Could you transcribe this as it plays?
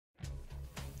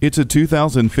It's a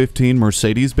 2015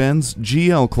 Mercedes-Benz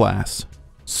GL Class.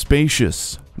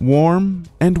 Spacious, warm,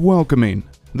 and welcoming,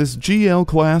 this GL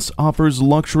Class offers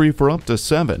luxury for up to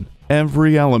 7.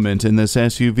 Every element in this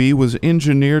SUV was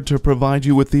engineered to provide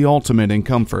you with the ultimate in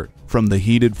comfort. From the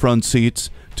heated front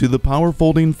seats to the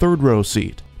power-folding third-row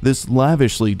seat, this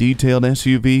lavishly detailed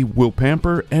SUV will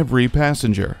pamper every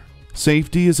passenger.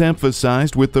 Safety is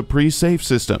emphasized with the pre-safe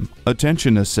system,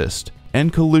 attention assist,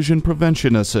 and collision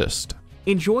prevention assist.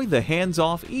 Enjoy the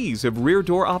hands-off ease of rear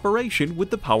door operation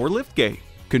with the power liftgate.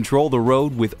 Control the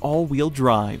road with all-wheel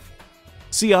drive.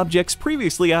 See objects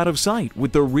previously out of sight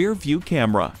with the rear view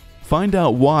camera. Find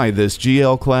out why this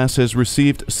GL Class has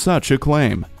received such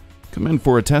acclaim. Come in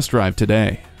for a test drive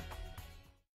today.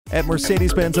 At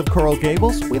Mercedes-Benz of Coral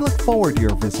Gables, we look forward to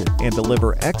your visit and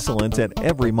deliver excellence at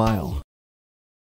every mile.